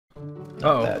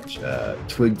that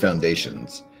twig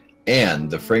foundations, and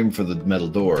the frame for the metal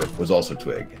door was also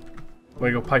twig. Way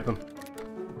to go, pipe him.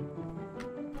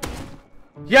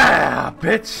 Yeah,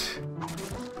 bitch!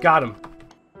 Got him.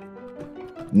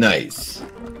 Nice.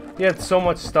 He had so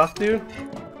much stuff, dude.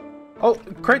 Oh,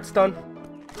 crate's done.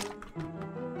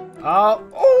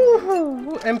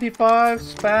 Oh, MP5,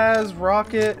 Spaz,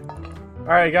 Rocket.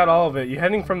 Alright, I got all of it. You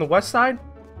heading from the west side?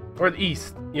 Or the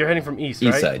east? You're heading from east, right?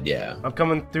 East side, yeah. I'm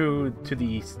coming through to the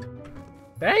east.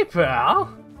 Hey,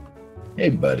 pal! Hey,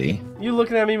 buddy. You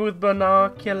looking at me with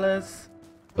binoculars?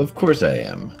 Of course I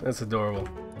am. That's adorable.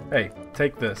 Hey,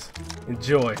 take this.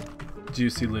 Enjoy.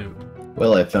 Juicy loot.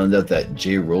 Well, I found out that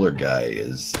J Roller guy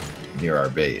is near our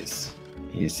base.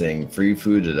 He's saying free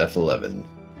food at F11.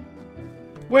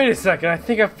 Wait a second, I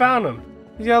think I found him.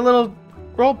 He's got a little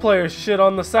role player shit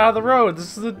on the side of the road.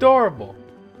 This is adorable.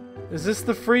 Is this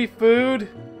the free food?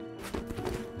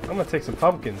 I'm gonna take some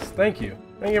pumpkins. Thank you.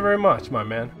 Thank you very much, my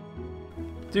man.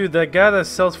 Dude, that guy that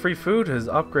sells free food has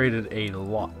upgraded a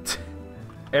lot.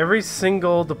 Every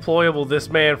single deployable this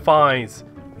man finds,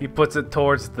 he puts it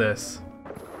towards this.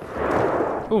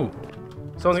 Ooh,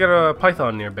 someone's got a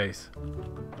python near base.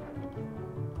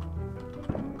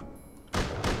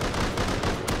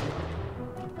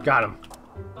 Got him.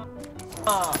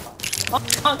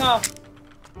 Fuck off.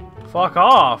 Fuck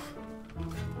off?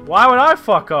 Why would I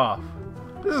fuck off?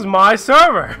 This is my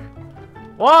server.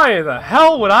 Why the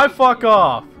hell would I fuck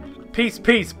off? Peace,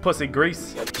 peace, pussy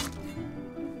grease.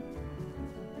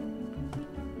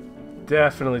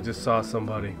 Definitely just saw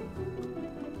somebody.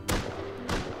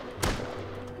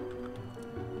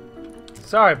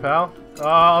 Sorry, pal.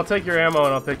 I'll take your ammo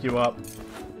and I'll pick you up.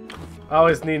 I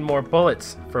always need more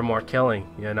bullets for more killing,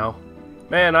 you know?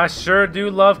 Man, I sure do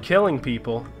love killing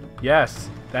people. Yes,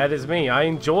 that is me. I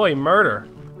enjoy murder.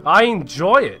 I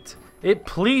enjoy it. It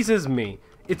pleases me.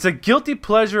 It's a guilty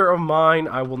pleasure of mine,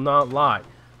 I will not lie.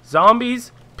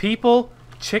 Zombies, people,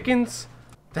 chickens,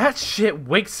 that shit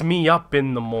wakes me up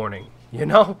in the morning, you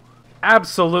know?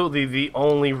 Absolutely the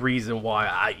only reason why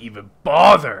I even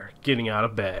bother getting out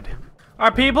of bed.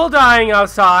 Are people dying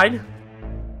outside?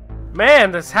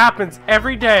 Man, this happens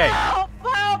every day. Help!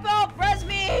 Help! Help! Res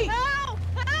me! Help!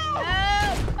 Help!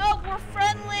 Help! Help! We're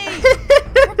friendly!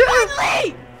 We're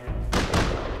friendly!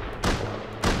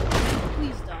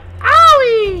 Please don't.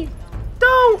 Owie!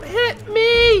 Don't hit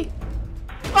me!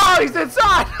 Oh, he's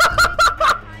inside!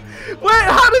 Wait,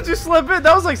 how did you slip in?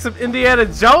 That was like some Indiana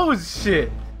Jones shit.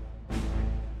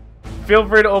 Feel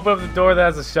free to open up the door that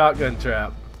has a shotgun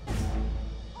trap.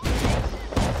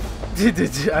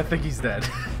 I think he's dead.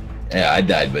 Yeah, I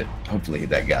died, but hopefully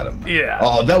that got him. Yeah.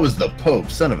 Oh, that was the Pope,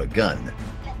 son of a gun.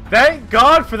 Thank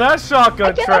God for that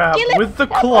shotgun trap with the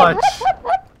clutch.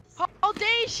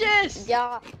 Holdacious!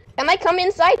 Yeah. Can I come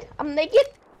inside? I'm naked.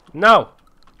 No.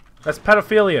 That's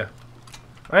pedophilia.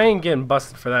 I ain't getting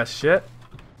busted for that shit.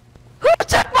 Who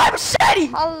took my machete?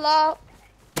 Hello.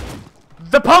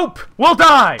 The Pope will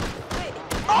die! Wait.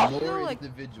 Oh, More you're like...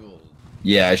 individuals.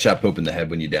 Yeah, I shot Pope in the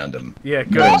head when you downed him. Yeah,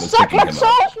 good. No one was picking him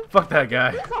up. Fuck that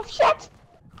guy. Oh shit.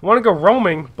 I want to go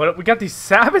roaming, but we got these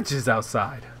savages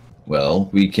outside. Well,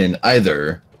 we can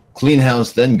either clean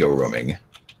house then go roaming,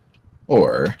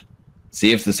 or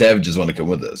see if the savages want to come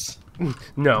with us.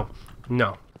 No.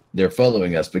 No. They're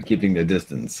following us but keeping their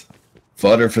distance.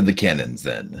 Fodder for the cannons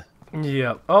then.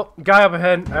 Yeah. Oh, guy up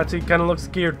ahead. Actually, kind of looks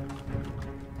scared.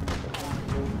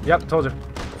 Yep, told you.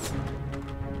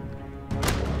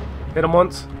 Hit him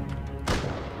once.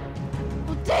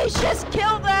 Holdacious,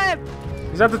 kill them!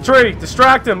 He's at the tree.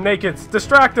 Distract him, nakeds.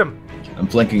 Distract him. I'm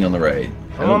flanking on the right.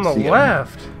 I I'm on don't the see him.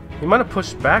 left. He might have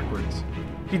pushed backwards.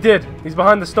 He did. He's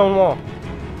behind the stone wall.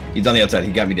 He's on the outside.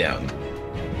 He got me down.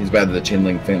 He's by the chain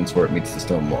link fence where it meets the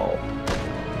stone wall.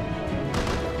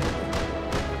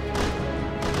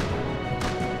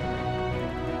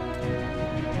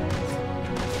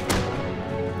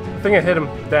 I think I hit him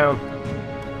down.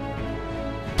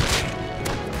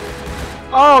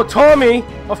 Oh, Tommy!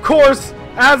 Of course!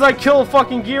 As I kill a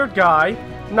fucking geared guy.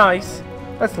 Nice.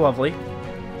 That's lovely.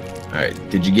 Alright,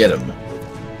 did you get him?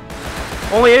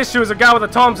 Only issue is a guy with a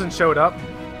Thompson showed up.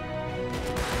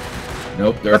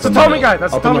 Nope, they're That's up a on the Tommy hill. guy.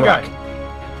 That's a Up on Tommy the guy.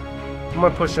 rock. I'm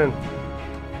gonna push in.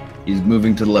 He's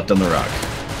moving to the left on the rock.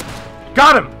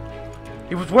 Got him!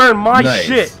 He was wearing my Nice.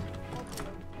 shit.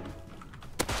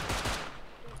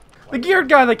 The geared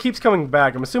guy that keeps coming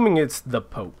back, I'm assuming it's the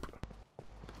Pope.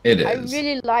 It I is.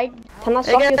 really like. Can I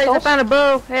Hey suck your guys, I toes? found a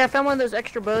bow. Hey, I found one of those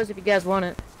extra bows if you guys want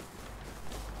it.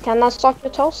 Can I suck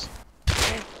your toes?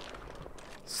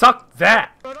 Suck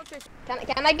that!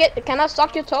 Can I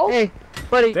suck your toes? Hey,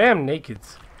 buddy. Damn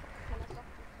nakeds.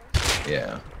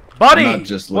 Yeah. Buddy, I'm not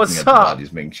just looking what's at the up?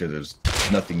 bodies, making sure there's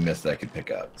nothing missed that I could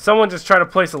pick up. Someone just tried to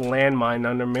place a landmine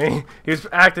under me. He was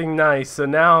acting nice, so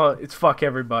now it's fuck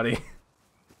everybody.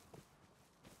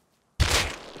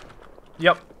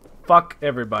 Yep, fuck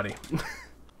everybody.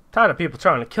 Tired of people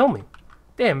trying to kill me.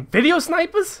 Damn, video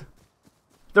snipers?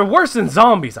 They're worse than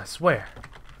zombies, I swear.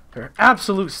 They're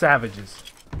absolute savages.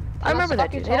 I remember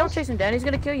that dude. Hey, don't chase him down. He's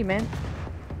gonna kill you, man.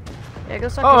 Yeah, go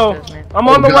suck Oh, his toes, man. I'm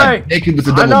on the God, way. naked with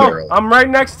a I double know. barrel. I'm right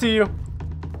next to you.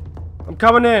 I'm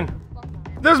coming in.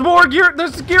 There's more gear.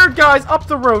 There's geared guys up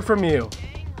the road from you.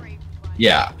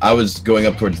 Yeah, I was going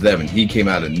up towards them and he came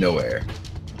out of nowhere.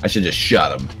 I should just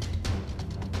shot him.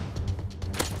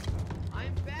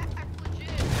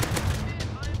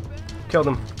 Killed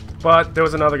him. But there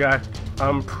was another guy.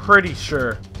 I'm pretty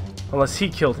sure. Unless he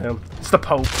killed him. It's the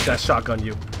Pope that shotgunned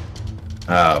you.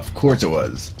 Of course it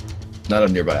was. Not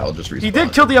on nearby, I'll just respawn. He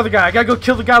did kill the other guy. I gotta go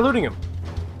kill the guy looting him.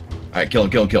 Alright, kill him,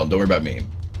 kill him, kill him. Don't worry about me.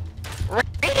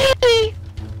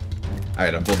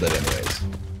 Alright, I'm full dead anyways.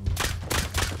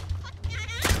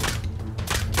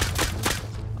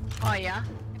 Oh, yeah?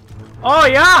 Oh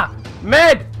yeah!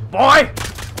 Med! Boy!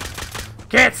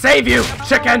 Can't save you,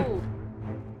 chicken!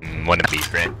 Wanna be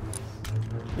friends?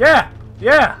 Yeah!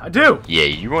 Yeah, I do! Yeah,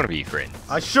 you wanna be friends.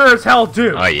 I sure as hell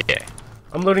do! Oh yeah.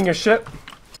 I'm looting your ship.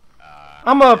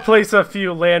 I'm gonna place a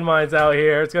few landmines out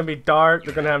here. It's gonna be dark.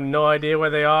 They're gonna have no idea where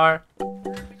they are.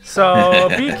 So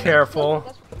be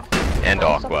careful. And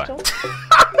Aqua.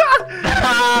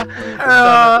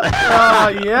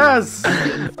 Yes.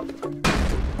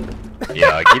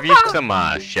 Yeah, I'll give you some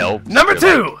shelves. Number for,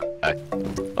 2.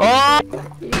 Oh!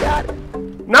 You got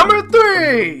it. Number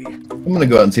 3. I'm gonna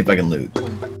go out and see if I can loot.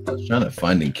 I was trying to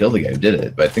find and kill the guy who did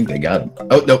it, but I think they got him.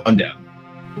 Oh, no, I'm down.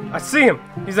 I see him.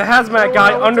 He's a hazmat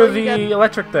guy under the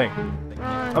electric thing.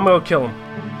 I'm gonna go kill him.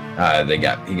 He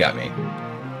got me.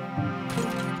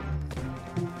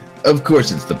 Of course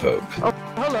it's the Pope. Oh,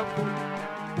 hello.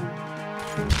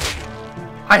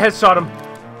 I headshot him.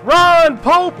 Run,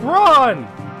 Pope, run!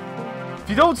 If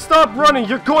you don't stop running,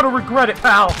 you're going to regret it,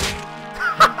 pal.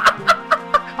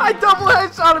 I double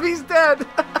headshot him. He's dead.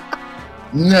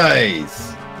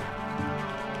 Nice.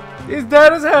 He's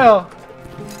dead as hell.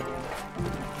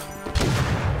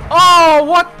 Oh,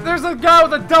 what? There's a guy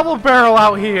with a double barrel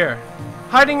out here.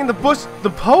 Hiding in the bush. The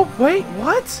Pope? Wait,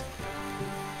 what?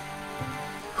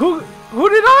 Who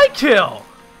did I kill?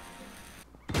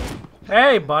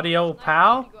 Hey, buddy, old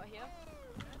pal.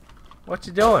 What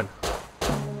you doing?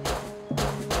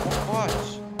 What?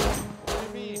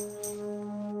 What do you mean?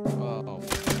 Oh.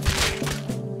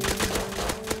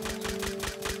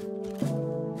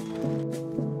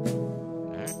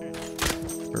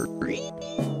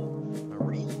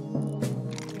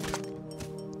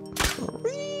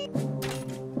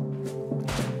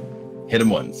 Hit him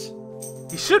once.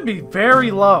 He should be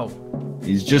very low.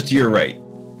 He's just to your right.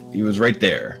 He was right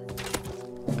there.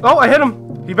 Oh, I hit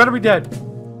him. He better be dead.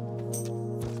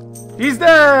 He's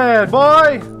dead,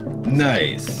 boy.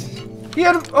 Nice. He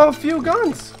had a few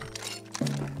guns.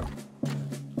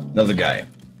 Another guy.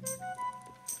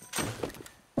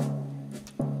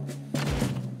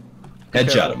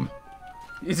 Headshot him.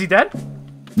 Is he dead?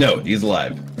 No, he's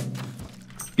alive.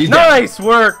 He's dead. Nice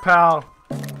work, pal.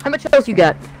 How much health you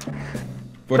got?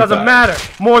 45. Doesn't matter.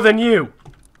 More than you.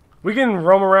 We can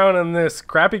roam around in this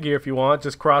crappy gear if you want.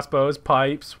 Just crossbows,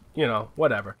 pipes, you know,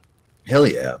 whatever. Hell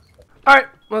yeah. Alright,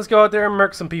 let's go out there and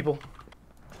murk some people.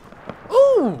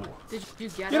 Ooh! Did you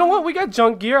get You know what? We got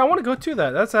junk gear. I want to go to that.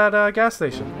 That's at a gas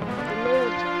station.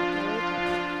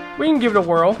 We can give it a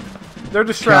whirl. They're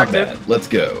distracted. Combat. Let's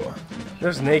go.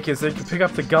 There's nakeds. They can pick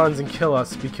up the guns and kill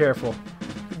us. Be careful.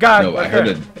 God, No, I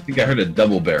think I heard a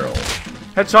double barrel.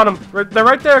 Headshot them. They're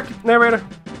right there, narrator.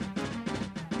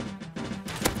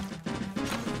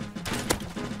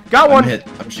 Got one. I'm hit.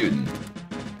 I'm shooting.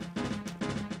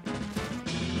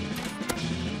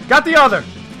 Got the other.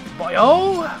 Boy,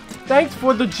 oh, thanks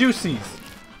for the juicies.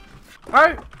 All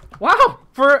right. Wow.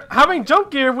 For having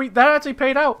junk gear, that actually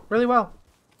paid out really well.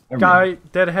 Guy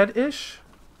dead ahead-ish.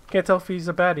 Can't tell if he's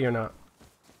a baddie or not.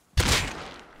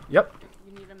 Yep.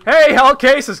 Hey,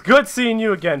 Hellcase, it's good seeing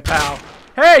you again, pal.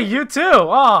 Hey, you too.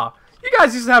 Aw, you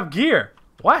guys used to have gear.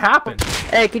 What happened?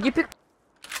 Hey, could you pick...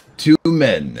 2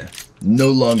 men, no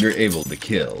longer able to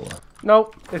kill.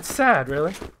 Nope, it's sad,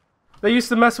 really. They used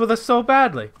to mess with us so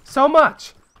badly. So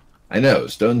much. I know,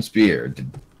 Stone Spear did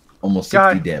almost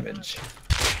 60 damage.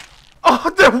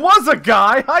 Oh, there was a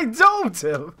guy! I domed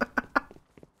him!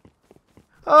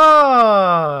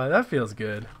 Ah, that feels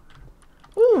good.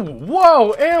 Ooh,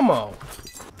 whoa, ammo!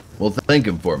 Well, thank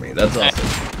him for me. That's awesome.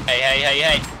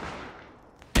 Hey.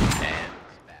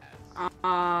 Is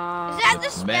that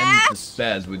the Men the spaz?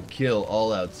 spaz would kill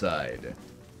all outside.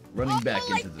 Running back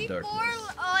like into the before,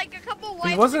 darkness. like a couple If he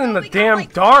wipes wasn't in ago, the we got, damn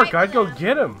like, dark, fight I'd go with him.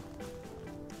 get him.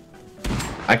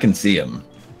 I can see him.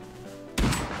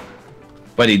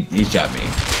 But he shot me.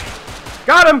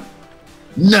 Got him!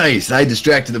 Nice! I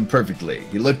distracted him perfectly.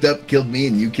 He looked up, killed me,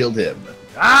 and you killed him.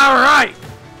 Alright!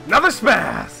 Another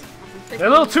spaz! They're a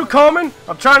little too common.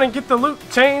 I'm trying to get the loot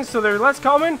changed so they're less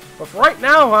common, but for right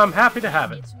now, I'm happy to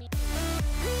have it. It's